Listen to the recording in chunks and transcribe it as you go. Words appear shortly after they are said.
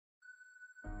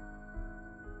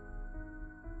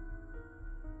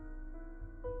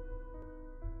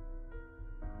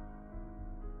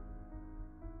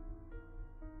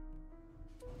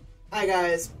Hi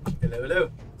guys. Hello,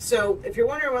 hello. So, if you're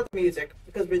wondering about the music,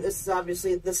 because this is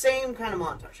obviously the same kind of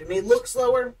montage. It may look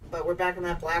slower, but we're back on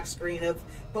that black screen of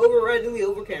overriding the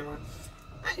over camera.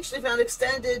 I actually found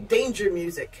extended danger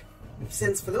music.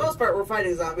 Since for the most part we're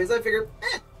fighting zombies, I figured,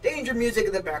 danger music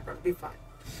in the background would be fine.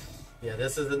 Yeah,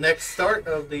 this is the next start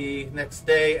of the next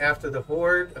day after the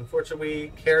horde.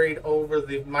 Unfortunately, we carried over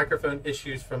the microphone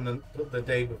issues from the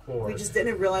day before. We just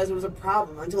didn't realize it was a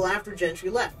problem until after Gentry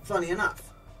left, funny enough.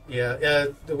 Yeah,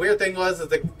 the weird thing was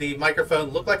that the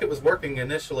microphone looked like it was working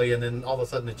initially, and then all of a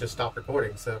sudden it just stopped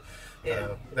recording. So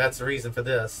that's the reason for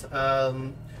this.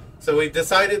 So we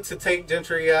decided to take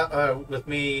Gentry out with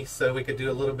me so we could do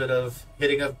a little bit of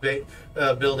hitting up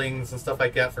buildings and stuff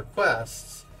like that for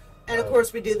quests. And of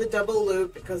course we do the double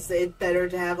loop because it's better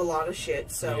to have a lot of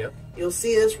shit. So you'll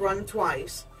see this run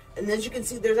twice. And as you can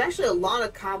see, there's actually a lot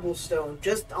of cobblestone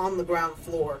just on the ground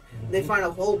floor. Mm-hmm. They find a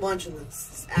whole bunch in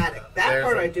this attic. That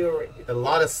part I do already. A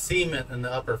lot of cement in the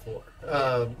upper floor.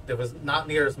 There was not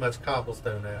near as much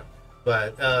cobblestone there.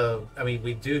 But, I mean,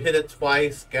 we do hit it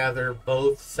twice, gather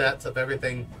both sets of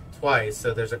everything twice,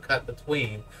 so there's a cut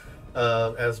between,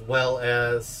 as well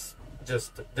as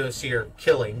just the sheer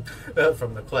killing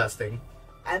from the questing.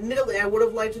 Admittedly, I would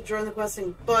have liked to join the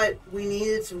questing, but we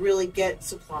needed to really get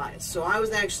supplies. So I was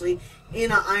actually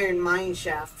in an iron mine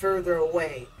shaft further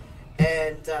away,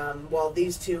 and while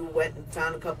these two went and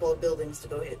found a couple of buildings to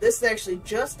go hit. This is actually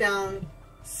just down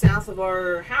south of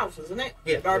our house, isn't it?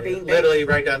 Yeah, literally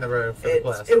right down the road for the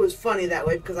quest. It was funny that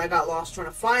way because I got lost trying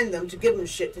to find them to give them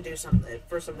shit to do something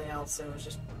for something else, and it was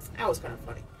just, that was kind of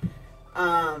funny.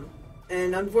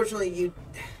 And unfortunately,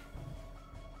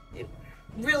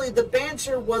 really, the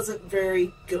banter wasn't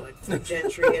very good for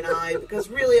Gentry and I, because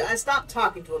really, I stopped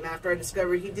talking to him after I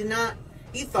discovered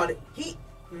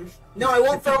no, I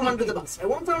won't throw him under the bus. I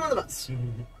won't throw him on the bus.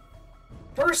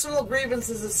 Personal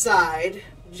grievances aside,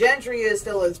 Gentry is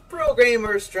still as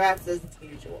pro-gamer strapped as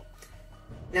usual.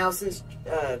 Now, since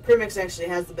Crimix actually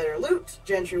has the better loot,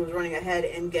 Gentry was running ahead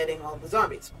and getting all the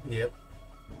zombies. Yep.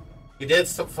 He did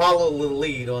follow the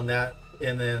lead on that,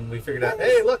 and then we figured out,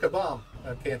 hey, look, a bomb.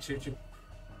 I can't shoot you.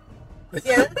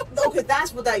 Yeah, okay,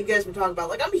 that's what you guys were talking about.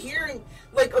 Like, I'm hearing,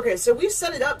 like, okay, so we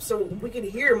set it up so we could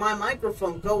hear my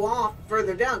microphone go off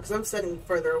further down, because I'm setting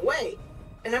further away.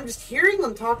 And I'm just hearing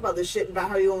them talk about this shit, about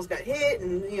how you almost got hit,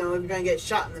 and, you know, you're going to get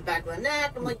shot in the back of the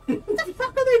neck. I'm like, what the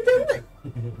fuck are they doing?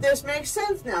 This makes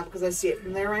sense now, because I see it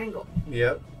from their angle.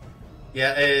 Yep.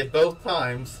 Yeah, both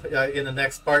times, in the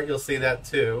next part you'll see that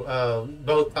too,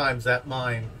 both times that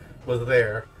mine was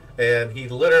there. And he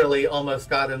literally almost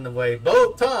got in the way.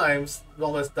 Both times,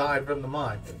 almost died from the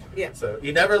mine. Yeah. So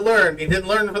he never learned. He didn't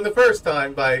learn from the first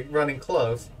time by running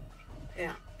close.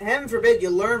 Yeah. Heaven forbid you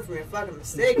learn from your fucking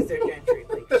mistakes there, Gentry.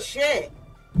 Like, shit.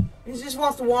 He just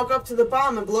wants to walk up to the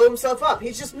bomb and blow himself up.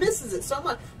 He just misses it so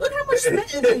much. Look how much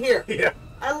cement is in here. Yeah.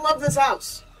 I love this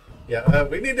house. Yeah,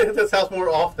 we need to hit this house more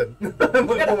often. We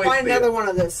gotta find another one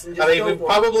of this and just we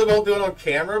probably won't do it on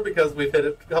camera because we've hit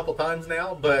it a couple times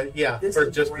now, but yeah, for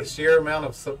just the sheer amount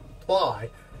of supply,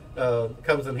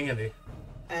 comes in handy.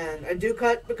 And I do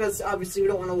cut because obviously we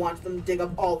don't want to watch them dig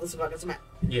up all this bucket of cement.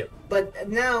 Yeah. But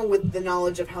now with the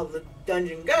knowledge of how the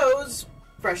dungeon goes,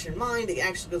 fresh in mind, it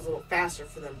actually goes a little faster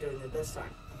for them doing it this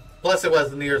time. Plus it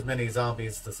wasn't near as many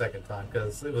zombies the second time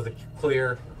because it was a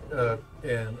clear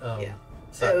yeah.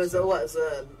 So it was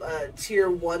a tier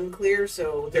 1 clear,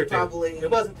 so they're probably...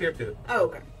 It wasn't tier 2. Oh,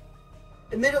 okay.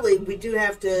 Admittedly, we do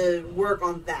have to work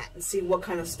on that and see what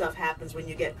kind of stuff happens when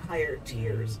you get higher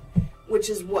tiers. Which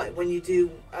is what? When you do...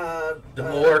 the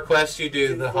more quests you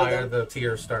do, the higher the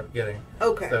tiers start getting.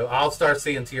 Okay. So I'll start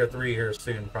seeing tier 3 here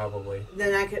soon, probably.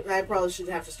 Then I probably should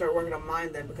have to start working on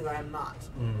mine then, because I am not.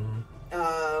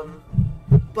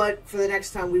 But for the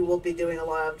next time, we will be doing a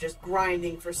lot of just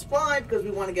grinding for supply, because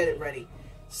we want to get it ready.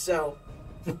 So,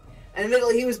 and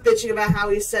admittedly, he was bitching about how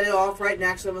he set it off right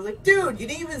next to him. I was like, dude, you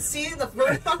didn't even see it in the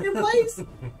first fucking place?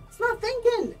 It's not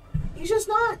thinking. He's just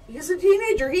not. He's a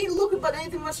teenager. He ain't looking but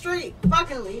anything but straight.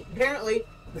 Fuckingly, apparently.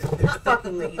 Not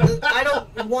fuckingly. I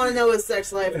don't want to know his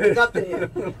sex life. It's up to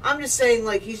him. I'm just saying,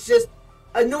 like, he's just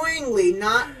annoyingly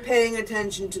not paying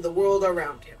attention to the world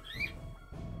around him.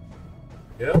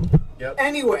 Yep.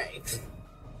 Anyway.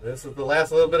 This is the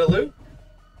last little bit of loot.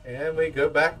 And we go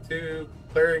back to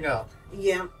clearing up.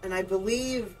 Yeah, and I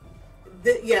believe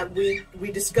that, yeah,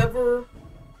 we discover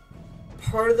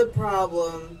part of the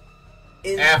problem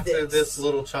in after this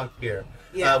little chunk here.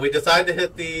 Yeah. We decided to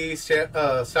hit the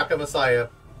Shaka Messiah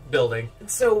building.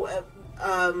 So,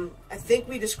 I think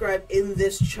we described in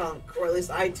this chunk, or at least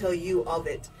I tell you of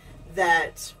it,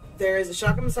 that there is a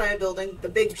Shaka Messiah building, the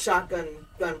big shotgun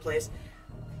gun place,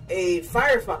 a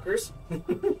Firefuckers,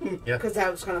 Yeah. because that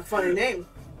was kind of a funny name.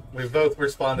 We both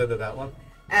responded to that one.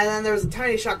 And then there was a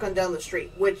tiny shotgun down the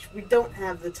street, which we don't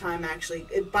have the time actually.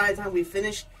 By the time we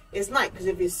finish, it's night, because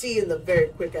if you see in the very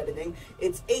quick editing,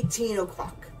 it's 18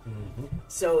 o'clock.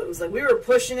 So it was like we were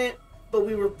pushing it, but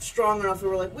we were strong enough that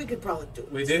we were like, we could probably do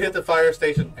it. We did hit the fire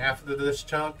station after this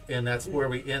chunk, and that's where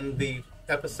we end the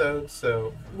episode,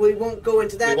 so we won't go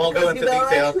into that. We won't go into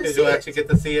detail because you'll actually get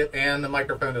to see it, and the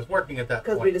microphone is working at that point.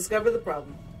 Because we discovered the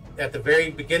problem. At the very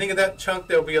beginning of that chunk,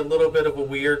 there'll be a little bit of a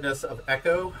weirdness of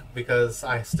echo because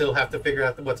I still have to figure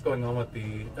out what's going on with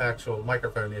the actual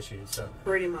microphone issues. So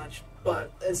pretty much,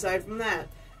 but aside from that,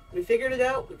 we figured it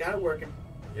out. We got it working.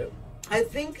 Yep. I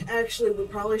think actually we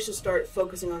probably should start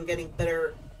focusing on getting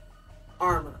better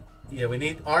armor. Yeah, we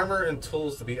need armor and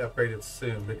tools to be upgraded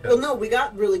soon because. Well, no, we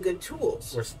got really good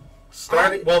tools. We're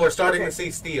starting. We're starting to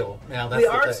see steel now. That's we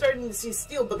are starting to see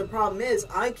steel, but the problem is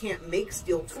I can't make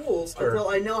steel tools until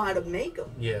I know how to make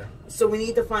them. Yeah. So we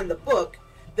need to find the book.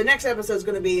 The next episode is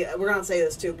going to be. We're going to say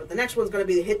this too, but the next one's going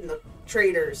to be hitting the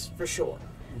traders for sure.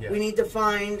 Yeah. We need to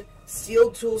find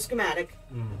steel tool schematic.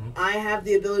 I have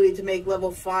the ability to make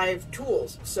level 5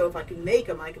 tools, so if I can make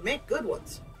them, I can make good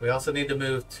ones. We also need to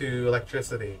move to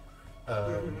electricity.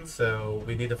 So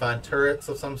we need to find turrets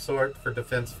of some sort for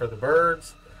defense for the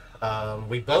birds.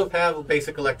 We both have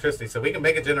basic electricity, so we can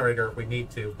make a generator if we need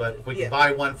to, but if we can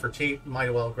buy one for cheap, might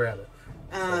as well grab it.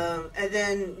 And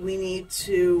then we need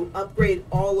to upgrade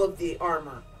all of the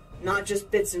armor, not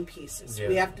just bits and pieces.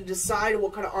 We have to decide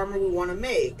what kind of armor we want to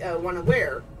make, want to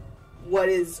wear, what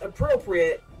is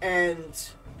appropriate, and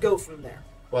go from there.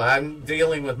 Well, I'm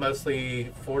dealing with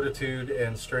mostly fortitude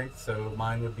and strength, so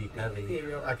mine would be heavy.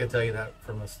 I can tell you that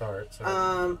from the start. So.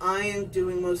 I am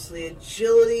doing mostly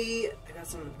agility. I got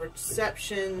some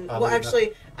perception. Well,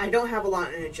 actually, I don't have a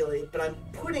lot in agility, but I'm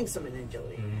putting some in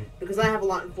agility because I have a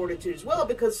lot in fortitude as well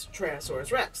because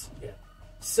Tyrannosaurus Rex. Yeah.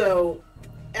 So,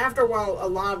 after a while, a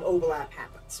lot of overlap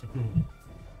happens.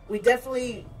 We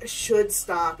definitely should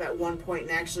stop at one point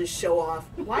and actually show off.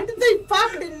 Why did they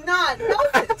fucking not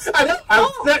notice?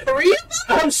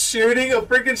 I'm shooting a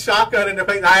freaking shotgun in their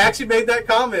face. I actually made that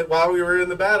comment while we were in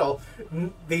the battle.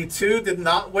 The two did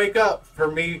not wake up for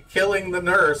me killing the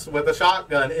nurse with a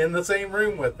shotgun in the same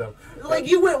room with them. Like,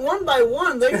 you went one by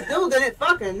one, they still didn't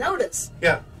fucking notice.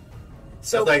 Yeah.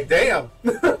 So, I was like,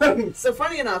 damn. So,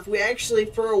 funny enough, we actually,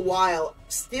 for a while,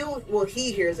 well,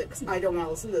 he hears it, because I don't want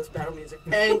to listen to this battle music.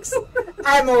 Thanks.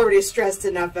 I'm already stressed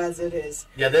enough as it is.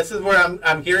 Yeah, this is where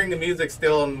I'm hearing the music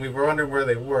still, and we were wondering where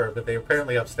they were, but they were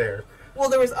apparently upstairs. Well,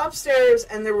 there was upstairs,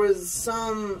 and there was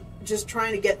some just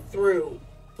trying to get through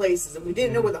places, and we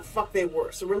didn't know where the fuck they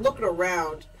were. So we're looking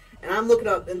around, and I'm looking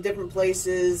up in different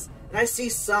places, and I see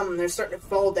some, and they're starting to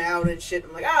fall down and shit.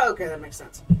 I'm like, oh, okay, that makes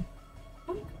sense.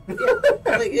 Yeah,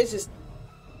 like, it's just...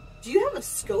 Do you have a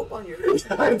scope on your...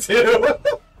 I do.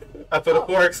 I put a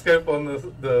 4X scope on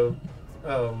the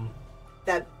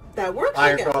That works,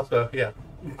 iron crossbow, yeah.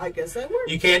 I guess that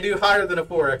works. You can't do higher than a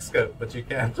 4X scope, but you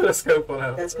can put a scope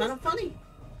on it. That's kind of funny.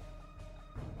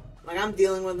 Like, I'm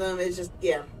dealing with them. It's just,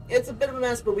 yeah. It's a bit of a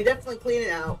mess, but we definitely clean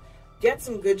it out, get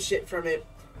some good shit from it,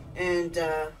 and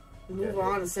move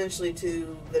on, essentially,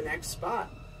 to the next spot.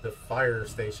 The fire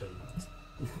station.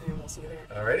 And we'll see you there.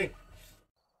 Alrighty.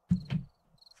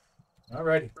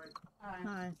 Alrighty.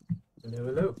 Hi.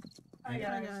 Hello. Hi,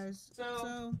 guys.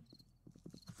 So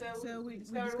we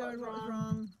discovered what was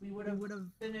wrong. We would have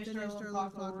finished our little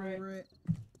talk over it.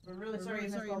 We're really sorry you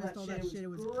missed all that shit. It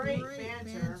was great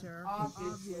banter,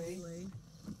 obviously.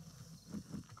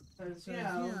 Because, you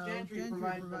know, Gentry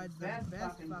provides the best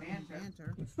fucking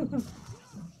banter.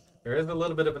 There is a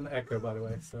little bit of an echo, by the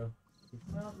way, so...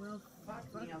 Well,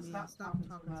 fuck me. I'll stop talking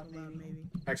so loud, maybe.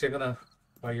 Actually,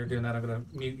 while you're doing that, I'm gonna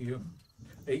mute you.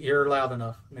 You're loud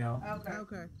enough now.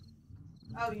 Okay.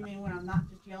 Oh, you mean when I'm not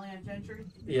just yelling at Gentry?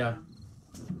 Yeah.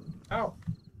 Ow.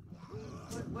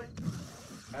 What?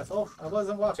 Asshole, I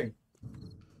wasn't watching.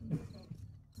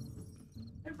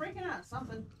 They're breaking out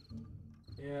something.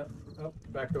 Yeah. Oh,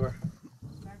 back door.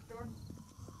 Back door?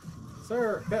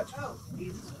 Sir, catch. Oh,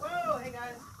 Jesus. Whoa, hey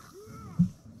guys.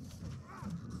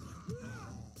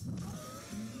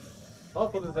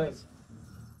 Off with his head.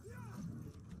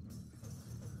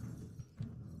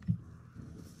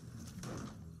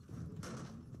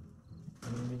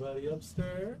 Anybody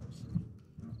upstairs?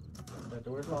 That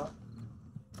door's locked.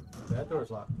 That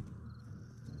door's locked.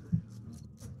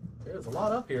 There's a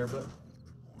lot up here, but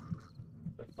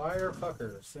the fire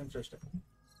fuckers. Interesting.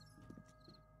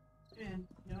 Yeah,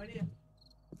 no idea.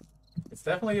 It's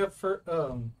definitely a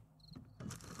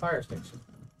fire station.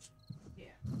 Yeah.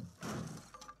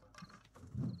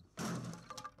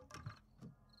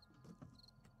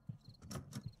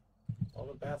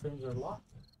 bathrooms are locked.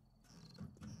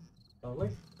 Lovely.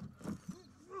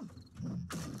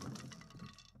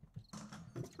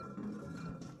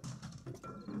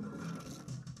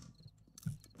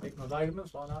 Take my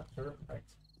vitamins, why not? Sure,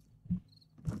 thanks.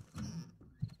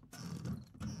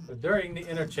 So during the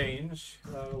interchange,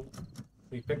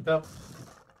 we picked up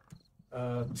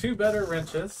 2 better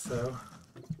wrenches, so...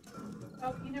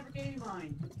 Oh, you never gave me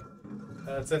mine.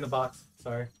 It's in the box,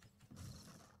 sorry.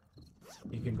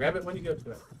 You can grab it when you go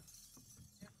to it.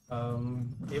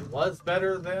 It was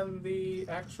better than the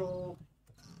actual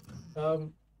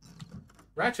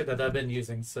ratchet that I've been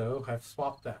using, so I've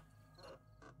swapped that.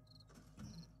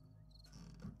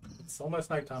 It's almost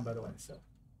nighttime, by the way, so.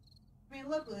 I mean,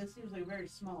 luckily, this seems like a very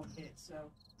small kit,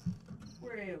 so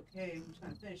we're okay. I'm just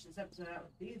going to finish this episode out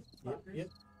with these fuckers. Yep.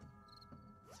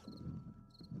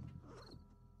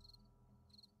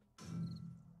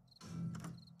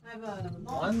 I have a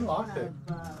one lockpick.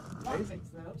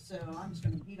 Lockpicks, though, so I'm just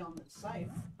going to beat on the safe.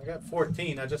 I got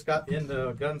 14. I just got into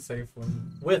a gun safe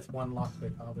with 1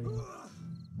 lockpick, hobby.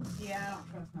 Yeah, I don't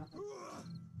trust nothing.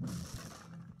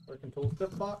 Working tool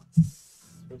tip box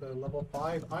with a level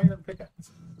 5 iron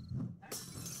pickaxe.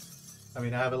 I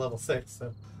mean, I have a level 6, so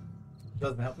it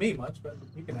doesn't help me much, but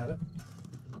you can have it.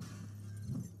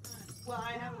 Well,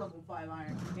 I have level 5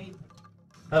 iron. Maybe.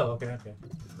 Oh, okay.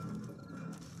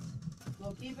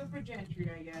 We'll keep it for Gentry,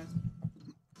 I guess.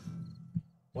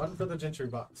 1 for the Gentry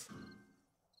box.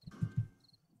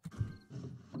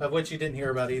 Of which you didn't hear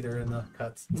about either in the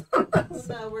cuts.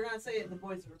 No, we're going to say it in the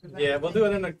voiceover. Yeah, we'll do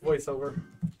it in the voiceover.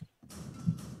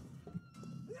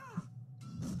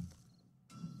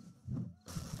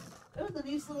 That was a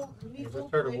nice little There's a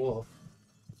turtle wolf.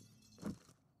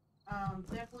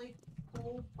 Definitely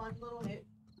cool, fun little hit.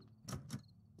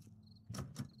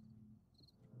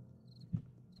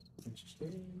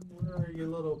 Interesting. Where are you,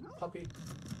 little puppy?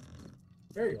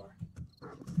 There you are.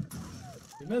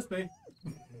 You missed me.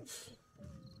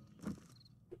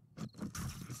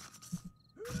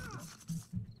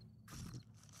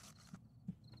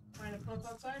 Trying to flip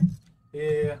outside?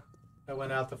 Yeah, I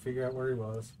went out to figure out where he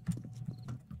was.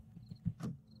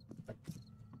 I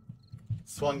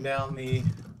swung down the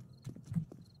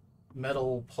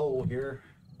metal pole here,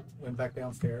 went back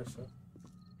downstairs. So.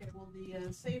 Okay, well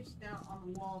the safes down on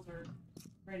the walls are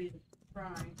ready to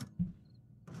fry.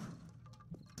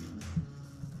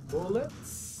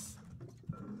 Bullets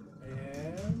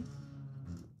and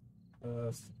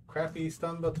crappy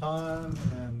stun baton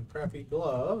and crappy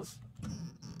gloves.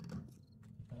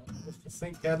 Just a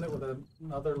sink cabinet with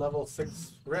another level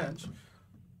 6 wrench.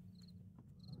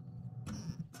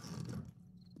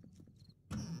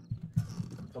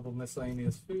 Couple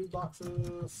miscellaneous food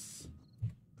boxes.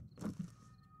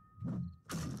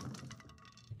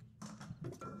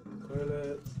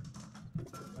 Toilet.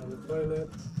 Another toilet.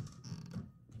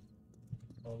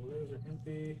 All the rooms are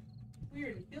empty.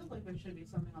 Weird, it feels like there should be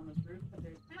something on this roof, but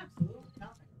there's absolutely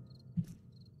nothing.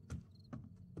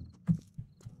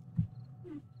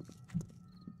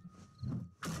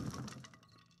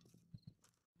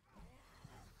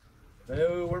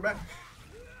 So we're back.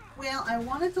 Well, I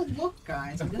wanted to look,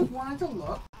 guys. I just wanted to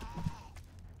look.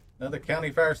 Another county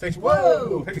fire station. Whoa!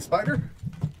 Whoa! Hey, spider.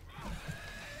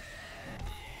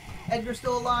 Edgar's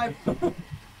still alive.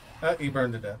 He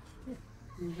burned to death.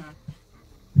 Okay.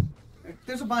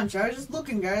 There's a bunch. I was just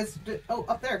looking, guys. Oh,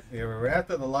 up there. Yeah, we were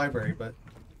after the library, but...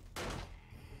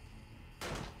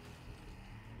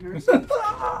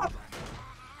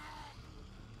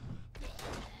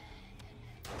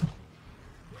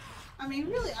 I mean,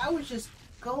 really, I was just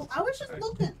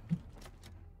looking.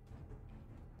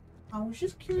 I was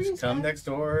just curious. Just come next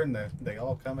door and they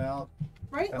all come out.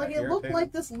 Right? Like, it looked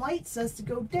like this light says to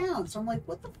go down. So I'm like,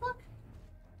 what the fuck?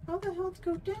 How the hell to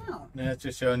go down? Yeah, it's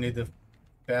just showing you the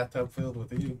bathtub filled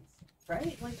with you.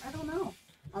 Right? Like, I don't know.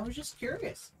 I was just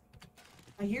curious.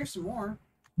 I hear some more.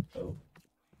 Oh,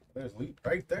 there's loot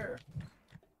right there.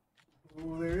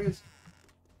 Oh, there is.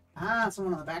 Ah,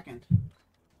 someone on the back end.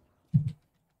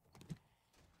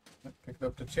 I picked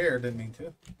up the chair, didn't mean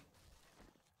to.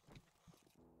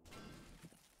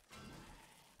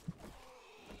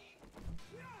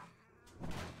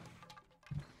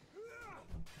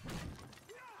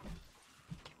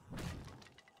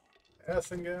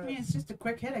 Passing I mean, it's just a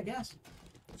quick hit, I guess.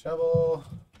 Shovel,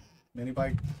 mini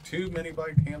bike, 2 mini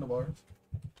bike handlebars,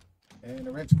 and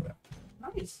a wrench clip.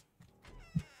 Nice.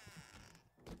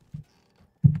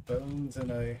 Bones and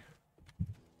a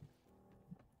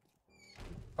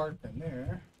part in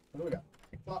there. What do we got?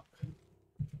 Clock.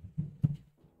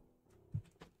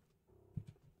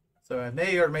 So I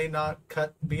may or may not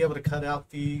be able to cut out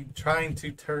the trying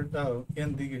to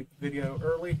end the video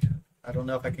early. I don't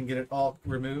know if I can get it all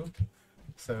removed.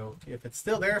 So if it's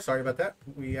still there, sorry about that.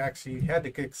 We actually had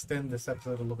to extend this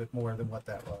episode a little bit more than what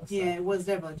that was. Yeah, it was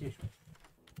definitely too short.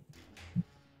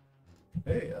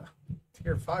 Hey,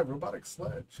 Tier 5 robotic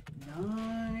sledge.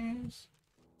 Nice.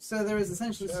 So there was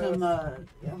essentially some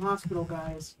hospital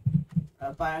guys,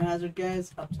 biohazard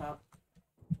guys up top.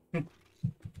 I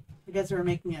guess they were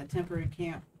making a temporary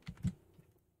camp.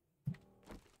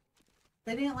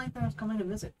 They didn't like that I was coming to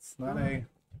visit. It's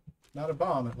not a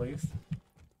bomb, at least.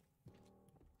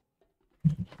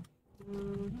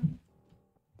 In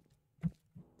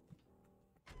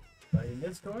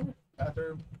this corner,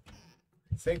 bathroom,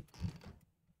 sink.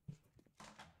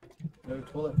 No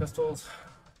toilet pistols.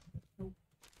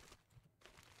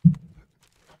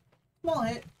 Small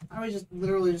hit. I was just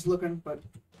literally just looking, but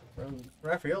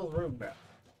Raphael's room map.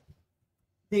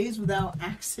 days without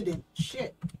accident.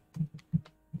 Shit.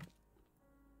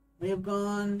 We have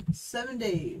gone 7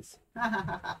 days. Ha ha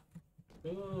ha ha.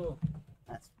 Ooh.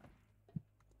 That's fun.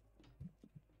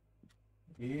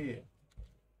 Yeah.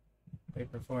 They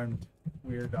performed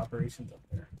weird operations up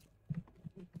there.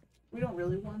 We don't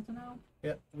really want to know.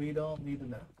 Yep, we don't need to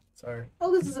know. Sorry.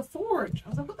 Oh, this is a forge. I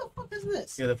was like, what the fuck is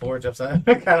this? Yeah, the forge upside,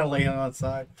 kind of laying on the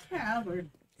side. Yeah, weird.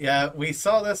 Yeah, we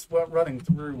saw this running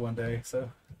through one day,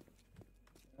 so.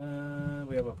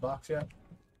 We have a box yet?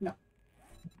 No.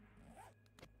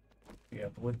 Yeah,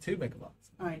 would 2 make a box?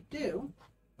 I do.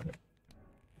 Okay.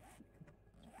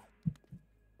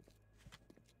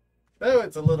 So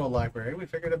it's a little library. We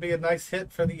figured it'd be a nice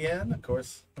hit for the end. Of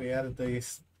course, we added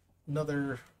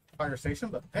another fire station,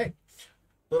 but hey,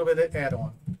 a little bit of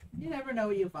add-on. You never know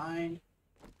what you find.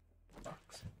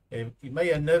 You may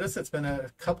have noticed it's been a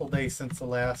couple days since the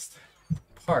last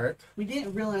part. We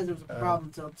didn't realize there was a problem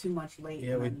until too much late.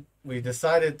 Yeah, we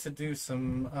decided to do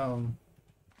some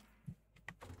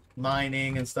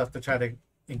mining and stuff to try to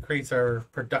increase our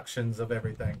productions of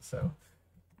everything. So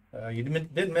you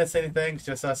didn't miss anything. It's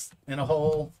just us in a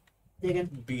hole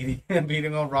digging,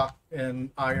 beating on rock and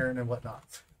iron and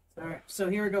whatnot. All right, so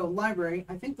here we go. Library.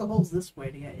 I think the hole's this way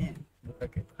to get in. Looked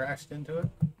like it crashed into it.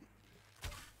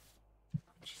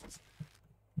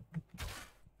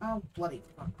 Oh, bloody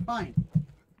fuck. Fine.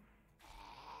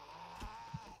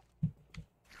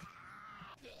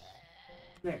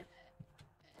 There.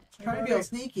 Trying to be all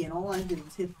sneaky, and all I did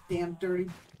was hit the damn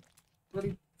dirty,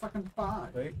 bloody fucking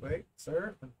pod. Wait,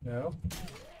 sir. No.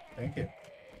 Thank you.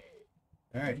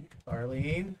 All right,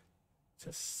 Arlene.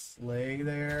 Just lay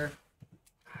there.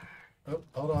 Oh,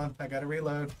 hold on. I gotta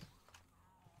reload.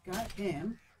 Got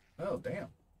him. Oh, damn.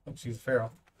 Oh, she's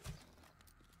feral.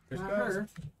 Here she goes.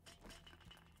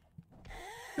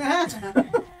 Her.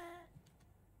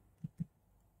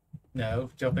 No,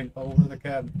 jumping over the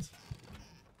cabinets.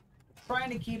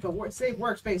 Trying to keep a safe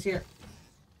workspace here.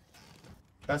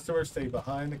 Customers stay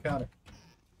behind the counter.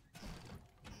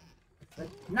 But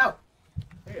no.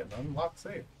 Hey, an unlocked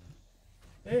safe.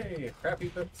 Hey, a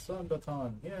crappy sun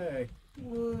baton. Yay.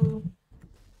 Woo.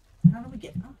 How do we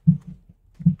get up?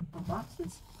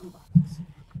 Unboxes? Unboxes.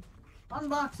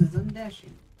 Unboxes,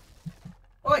 undashing.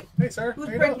 Oi! Hey, sir. Who's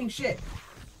breaking shit?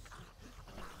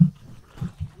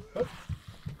 Oh.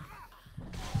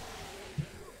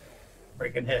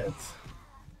 Breaking heads.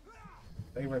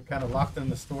 They were kind of locked in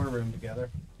the storeroom together.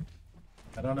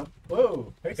 I don't know.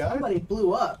 Whoa! Hey, guys. Somebody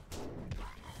blew up.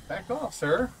 Back off,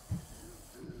 sir.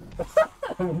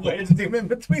 Wedged him in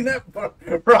between that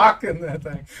rock and that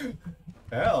thing.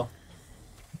 Hell.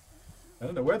 I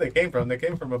don't know where they came from. They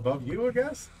came from above you, I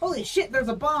guess? Holy shit, there's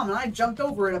a bomb, and I jumped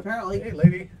over it, apparently. Hey,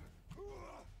 lady.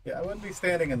 Yeah, I wouldn't be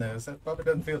standing in those. That probably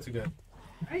doesn't feel too good.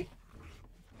 Right?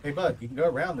 Hey, bud, you can go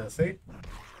around this, see?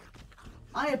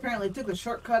 I apparently took the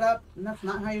shortcut up, and that's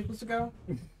not how you're supposed to go.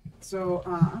 So,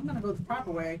 I'm gonna go the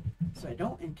proper way, so I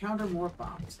don't encounter more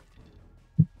bombs.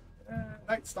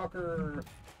 Night Stalker.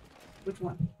 Which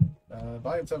one?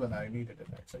 Volume 7, I needed it,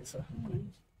 actually, so.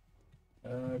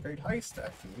 Great Heist,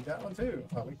 actually. We got one, too.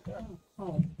 Holy crap.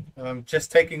 Oh.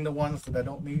 Just taking the ones that I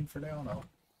don't need for now, no.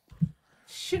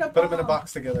 Shit up. Put them in a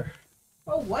box together.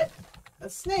 Oh, what? A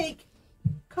snake?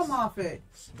 Come off it.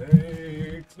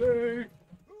 Snake.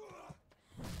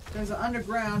 There's an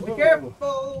underground. Whoa. Be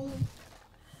careful.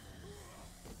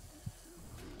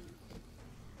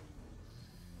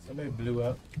 Somebody blew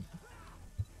up.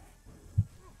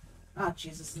 Ah,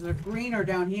 Jesus. Is there green or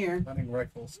down here? Hunting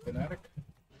rifle schematic.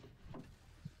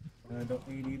 I don't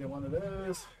need either one of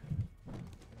those.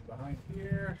 Behind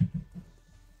here.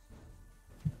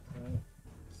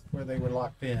 Where they were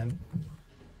locked in.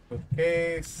 With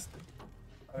case.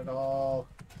 Got it all.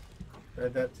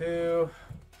 Read that too.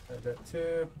 Read that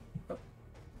too. Oh.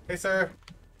 Hey, sir.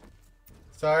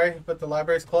 Sorry, but the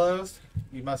library's closed.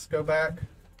 You must go back.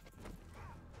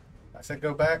 I said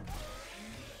go back.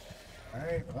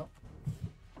 Alright, well.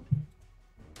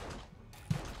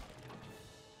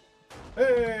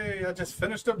 Hey, I just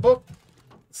finished a book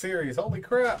series. Holy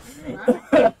crap.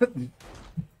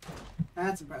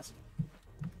 That's impressive.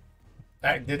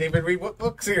 I didn't even read what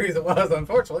book series it was,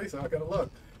 unfortunately, so I gotta look.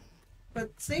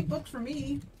 But save books for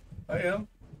me. I am.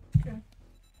 Okay.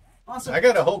 Also, I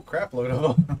got a whole crap load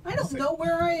of them. I don't know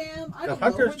where I am. I The don't know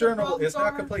where Hunter's Journal is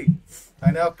not complete.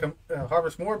 I now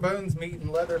harvest more bones, meat, and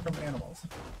leather from animals.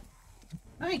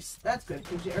 Nice. That's good,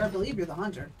 because I believe you're the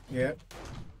hunter. Yeah.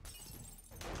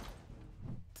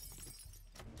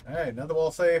 Alright, another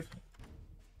wall save.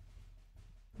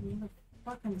 There's a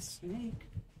fucking snake.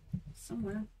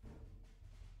 Somewhere.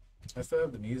 I still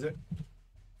have the music.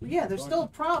 Well, yeah, there's still a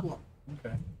problem.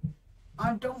 Okay.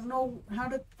 I don't know how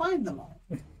to find them all.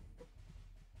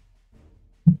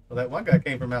 Well, that one guy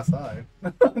came from outside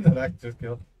that I just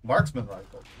killed. Marksman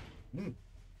rifle. Hmm.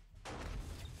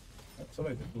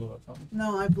 Somebody just blew up something.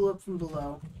 No, I blew up from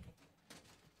below.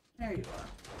 There you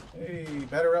are. Hey,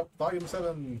 Batter Up Volume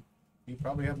 7. You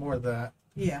probably have more of that.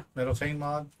 Yeah. Metal Chain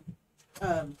mod.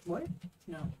 What?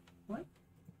 No. What?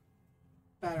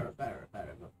 Batter up, batter up,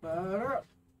 batter up, batter up.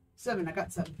 7, I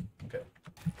got 7. Okay.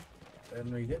 Then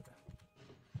read it.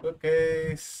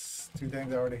 Bookcase. 2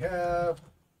 things I already have.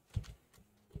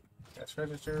 Cash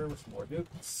register with some more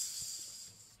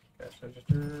dukes. Cash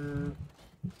register.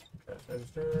 Cash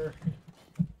register.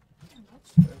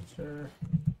 Cash register.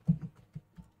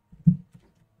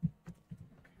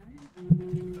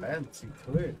 Fancy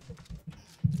twig.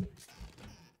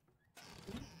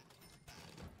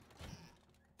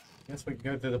 Guess we can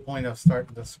go to the point of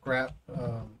starting to scrap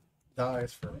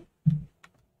dies for.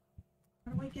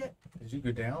 How do we get? Did you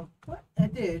go down? What? I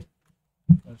did.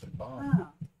 There's a bomb. Oh.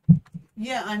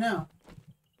 Yeah, I know.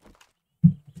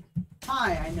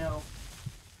 Hi, I know.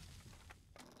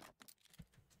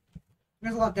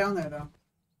 There's a lot down there, though.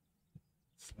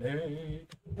 Snake.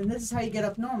 And this is how you get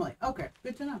up normally. Okay,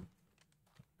 good to know.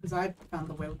 Because I found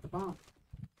the way with the bomb.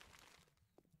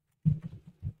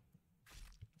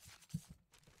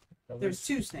 There's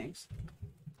 2 snakes.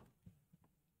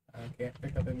 I can't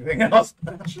pick up anything else.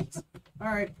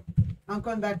 Alright, I'm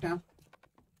going back down.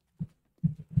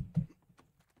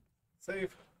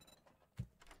 Save.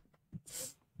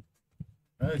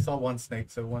 I only saw one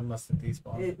snake, so one must have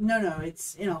despawned. No,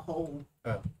 it's in a hole.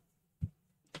 Oh.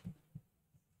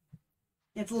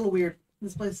 Yeah, it's a little weird.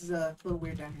 This place is a little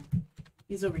weird down here.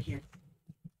 He's over here.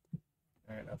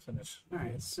 Alright, I'll finish.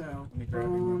 Alright, so... Let me grab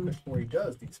him real quick before he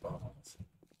does despawn on us.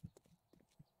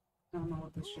 I don't know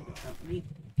what this shit is about meat.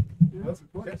 No, Oh, it's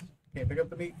important. shit. Can't pick up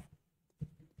the meat.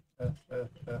 I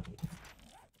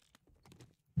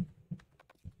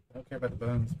don't care about the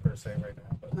bones per se right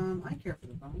now, but I care for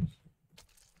the bones.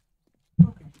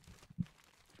 Okay.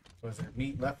 was there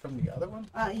meat left from the other one?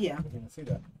 Yeah. I didn't see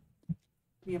that.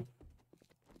 Yep.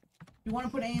 You want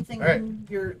to put anything All right. in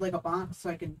your, like, a box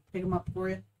so I can pick them up for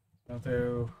you? I'll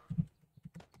do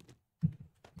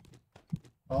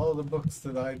all the books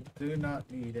that I do not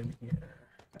need in here.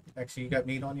 Actually, you got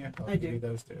meat on you? I do. Give you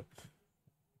those two.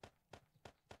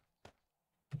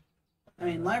 I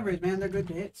mean, libraries, man, they're good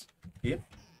to hits. Yep.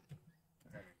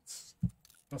 Alright.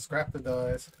 I'll scrap the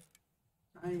dies.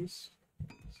 Nice.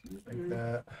 Like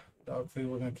that. Dog food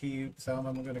we're going to keep.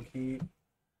 Salmon we're going to keep.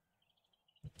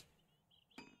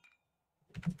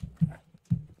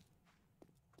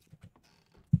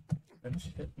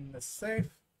 Finish hitting the safe.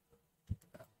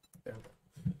 There we go.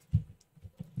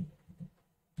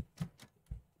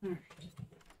 Alright.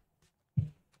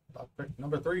 Lockpick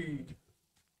number 3.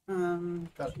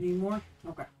 Got it. Need more?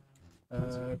 Okay.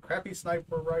 Crappy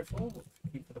sniper rifle,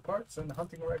 keep for the parts, and the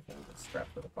hunting rifle, scrap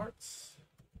for the parts.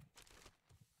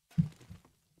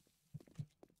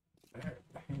 Alright,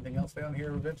 anything else down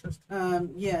here of interest?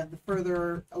 Yeah, the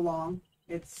further along,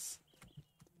 it's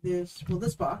this, well,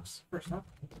 this box, first off.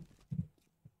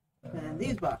 And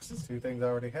these boxes. 2 things I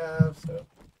already have, so.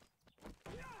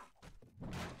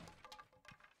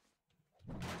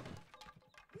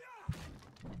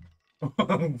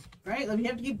 Right? You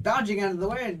have to keep dodging out of the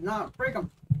way and not break them.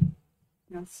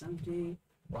 That's empty.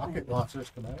 Rocket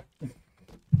launchers come out.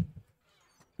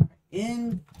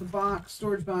 In the box,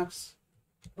 storage box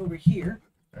over here.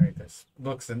 Alright, there's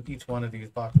books in each one of these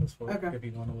boxes for Okay. if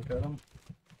you want to look at them.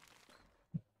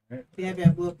 Alright. Yeah, I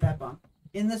blew up that bomb.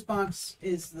 In this box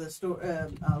is the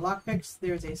lockpicks.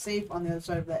 There's a safe on the other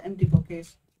side of that empty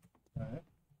bookcase. Alright.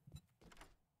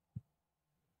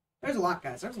 There's a lot,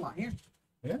 guys. There's a lot here.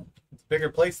 Yeah, it's a bigger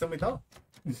place than we thought.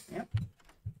 Yep.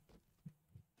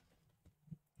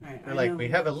 Right, They're like, we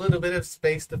have a little bit of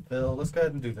space to fill. Let's go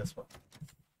ahead and do this one.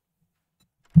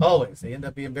 Always, they end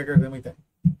up being bigger than we think.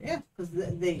 Yeah, because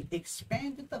they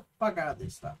expanded the fuck out of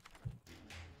this stuff.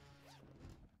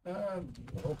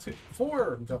 Level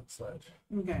 4 jump sledge.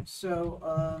 Okay,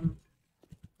 so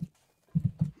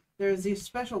there's these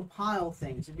special pile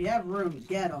things. If you have room,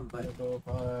 get them. But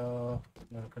Pile,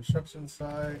 no construction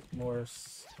site, more.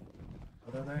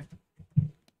 What are they?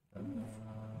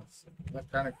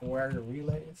 Electronic wire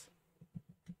relays.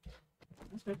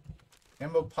 That's good.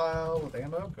 Ammo pile with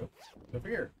ammo. Go over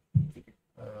here.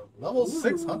 Level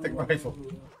 6 hunting rifle.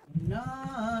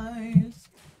 Nice.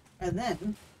 And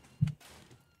then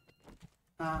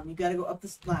you got to go up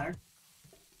this ladder.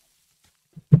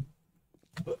 I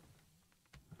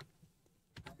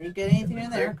didn't get anything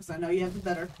in there because I know you have the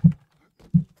better.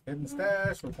 Hidden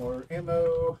stash with more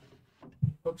ammo.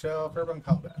 Bookshelf, urban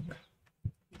combat.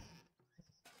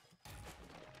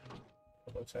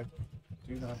 Which I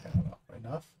do not have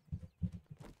enough.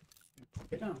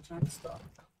 No, Get stuff.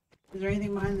 Is there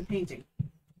anything behind the painting?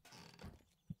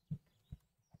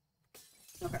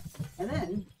 Okay.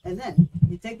 And then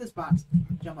you take this box,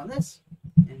 jump on this,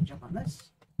 and jump on this,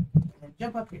 and then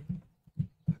jump up here.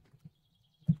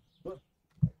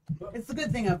 It's the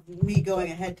good thing of me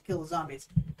going ahead to kill the zombies.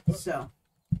 So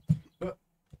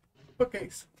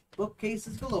Bookcase.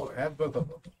 Bookcases galore. I have both of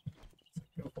them.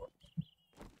 Go for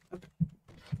it. Okay.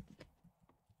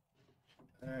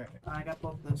 Alright. I got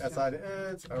both of those. That side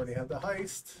edge. I already have the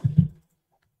heist.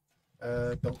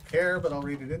 Don't care, but I'll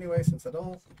read it anyway since I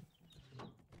don't.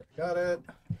 Got it.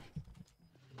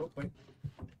 Oh, wait.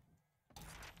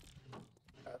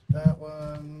 Got that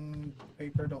one.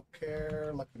 Paper, don't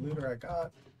care. Lucky looter, I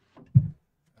got.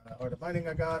 Art of mining,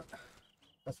 I got.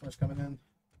 Customers coming in.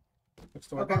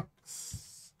 Bookstore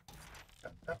box.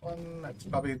 Got that one. That's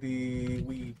probably the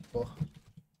weed.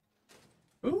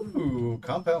 Ooh,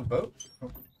 compound boat.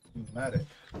 Matic.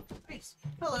 Nice.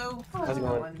 Hello. How's it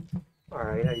going?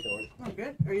 Alright, how you doing? Oh,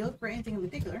 good. Are you looking for anything in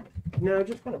particular? No,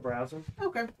 just kind of browsing.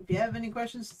 Okay. If you have any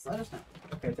questions, let us know.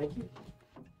 Okay, thank you.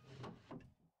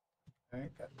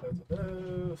 Alright, got both of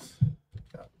those.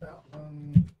 Got that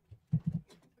one.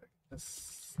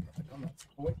 This, nothing on that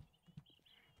boy.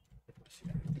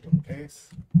 Case.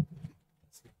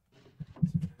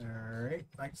 Alright,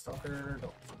 Night Stalker.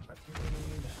 Don't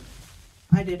need.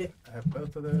 I did it. I have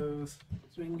both of those.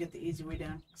 So we can get the easy way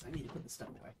down, because I need to put this stuff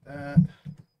away. That.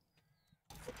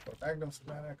 Magnum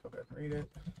schematic. I'll go ahead and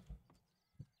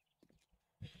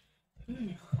read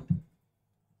it.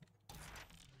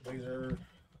 Laser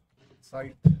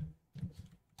sight.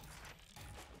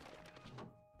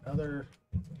 Another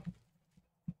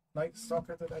Night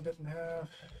Stalker that I didn't have.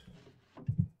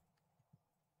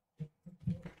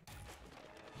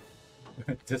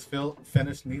 Just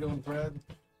finished needle and thread.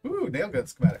 Ooh, nail gun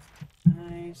schematic.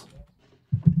 Nice.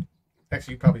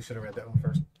 Actually, you probably should have read that one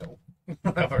first. No.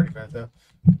 I've already read that.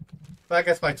 But I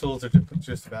guess my tools are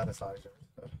just about as high as yours.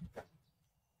 So.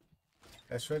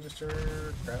 Cash register.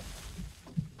 Crap.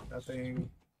 Nothing.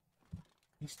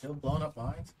 He's still blowing up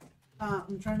mines.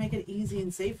 I'm trying to make it easy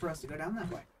and safe for us to go down that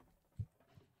way.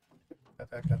 Got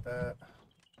that, got that.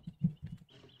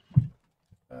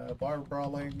 Bar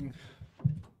brawling.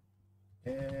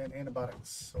 And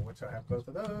antibiotics. So which I have both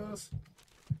of those.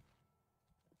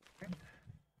 Okay.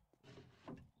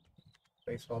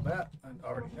 Baseball bat. I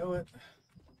already know it.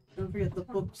 Don't forget the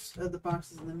books, the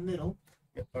boxes in the middle.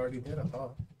 Yep, already did, I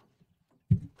thought.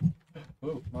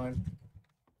 Ooh, mine.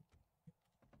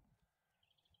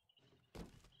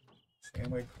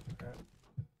 Sandwich. Crap.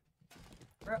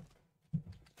 Crap.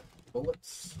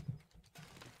 Bullets.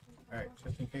 Alright,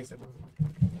 just in case it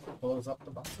blows up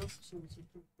the boxes.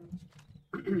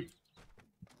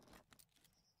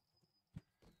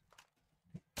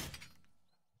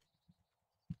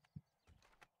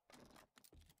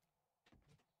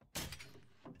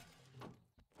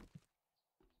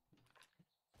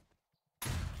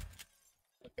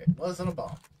 Okay, wasn't a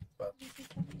bomb, but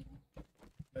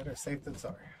better safe than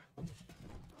sorry.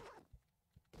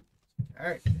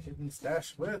 Alright, hidden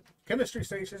stash with chemistry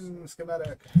station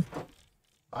schematic.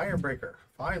 Iron breaker,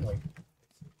 finally.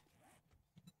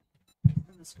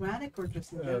 The schematic or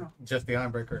just in general? Just the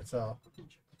iron breaker itself.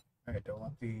 Alright, don't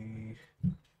want the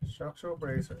structural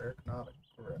brace or ergonomic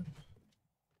grip.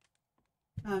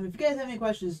 If you guys have any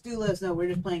questions, do let us know. We're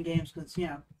just playing games because, you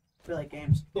know, we like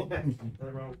games. Nothing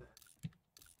wrong with that.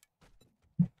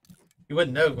 You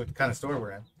wouldn't know what kind of store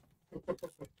we're in.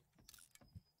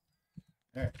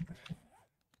 Alright.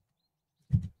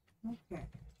 Okay.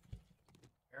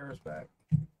 Arrow's back.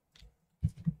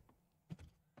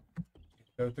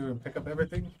 Go through and pick up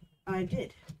everything? I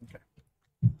did. Okay.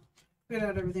 Figured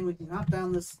out everything. We can hop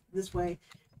down this way,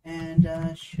 and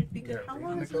should be good. There, How you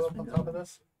long gonna is go this up on window? top of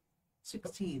this?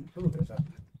 16. Ooh, there's that.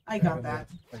 I got that.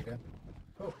 Oh, you did?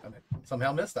 Oh, I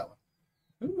somehow missed that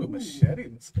one. Ooh, Ooh. machete.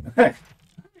 Nice.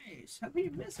 How many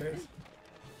miss it? There's-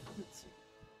 Let's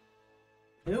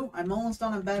see. Ooh, I'm almost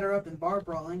done and better up in bar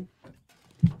brawling.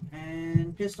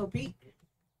 And Pistol Pete.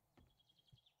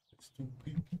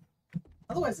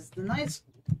 Otherwise, it's the nice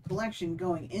collection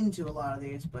going into a lot of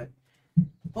these, but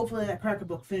hopefully that Cracker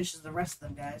Book finishes the rest of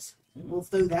them, guys. We'll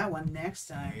do that one next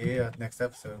time. Yeah, next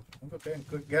episode. Okay,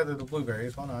 good. Gather the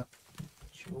blueberries. Why not?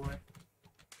 Sure.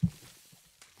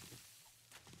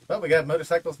 Well, we got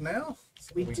motorcycles now.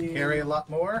 So We we do. carry a lot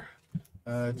more.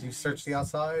 Did you search the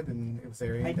outside? And was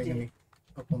there anything in did.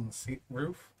 the, up on the seat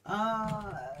roof?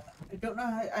 I don't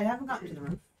know. I haven't gotten to the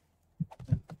roof.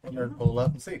 We'll nerd pull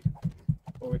up and see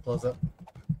before we close up.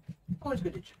 Always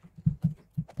good to check.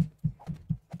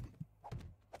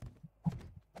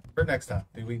 For next time,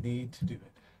 do we need to do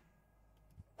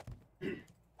it?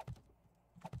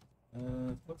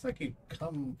 Looks like you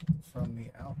come from the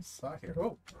outside here.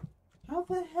 Oh, How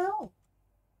the hell?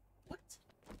 What?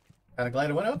 kind of glad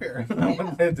I went up here.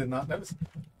 Yeah. I did not notice.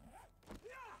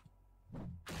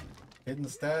 Hidden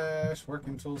stash,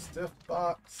 working tool, stiff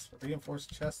box,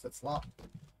 reinforced chest that's locked.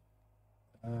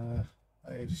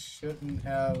 I shouldn't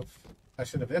have. I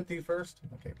should have emptied first.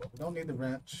 Okay, well, we don't need the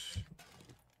wrench.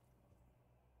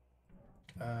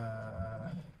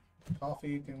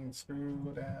 Coffee can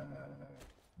screw down.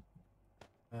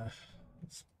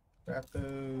 Scrap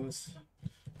those.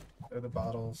 Throw the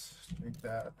bottles. Drink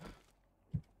that.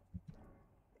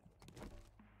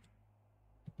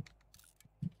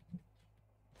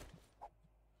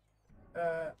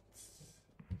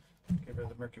 Get rid of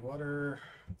the murky water.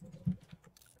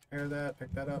 Repair that.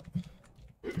 Pick that up.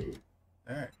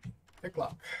 Alright. Pick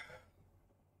lock.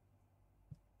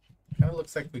 Kind of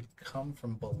looks like we come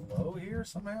from below here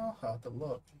somehow. I'll have to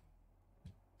look.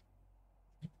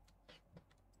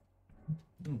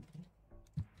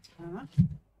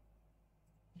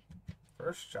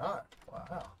 First shot.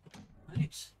 Wow.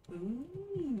 Nice.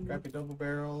 Ooh. Crappy double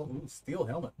barrel. Ooh, steel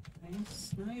helmet.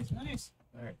 Nice, nice, nice.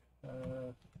 Alright.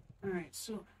 Alright,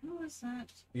 so how is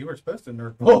that? You were supposed to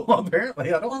nerd pull, apparently.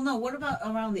 I don't. Well, no, what about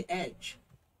around the edge?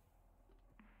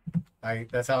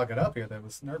 That's how I got up here. That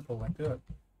was nerd pull like good.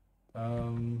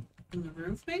 In the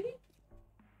roof, maybe?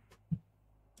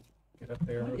 Get up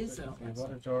there. What real is quick. that? See a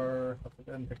water jar. I'll go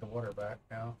ahead and pick the water back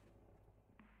now.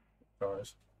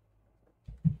 Jars.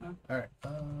 Huh? Alright. I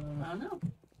don't know.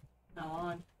 How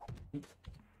odd.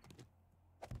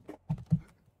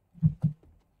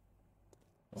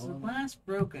 So the glass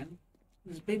broken.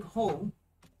 There's a big hole.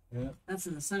 Yeah. That's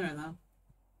in the center, though.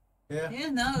 Yeah. Yeah,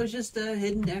 no, it was just a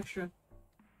hidden extra.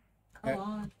 How Okay.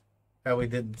 odd. How we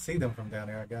didn't see them from down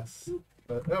there, I guess.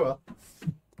 But oh well.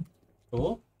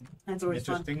 Cool. That's always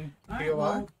fun. Interesting All POI. right,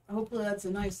 well, hopefully that's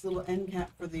a nice little end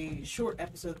cap for the short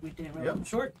episode. We didn't really Yep.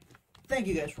 short. Thank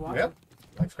you guys for watching. Yep.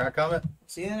 Like, subscribe, comment.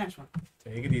 See you in the next one.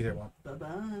 Take it easy, everyone.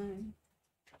 Bye-bye.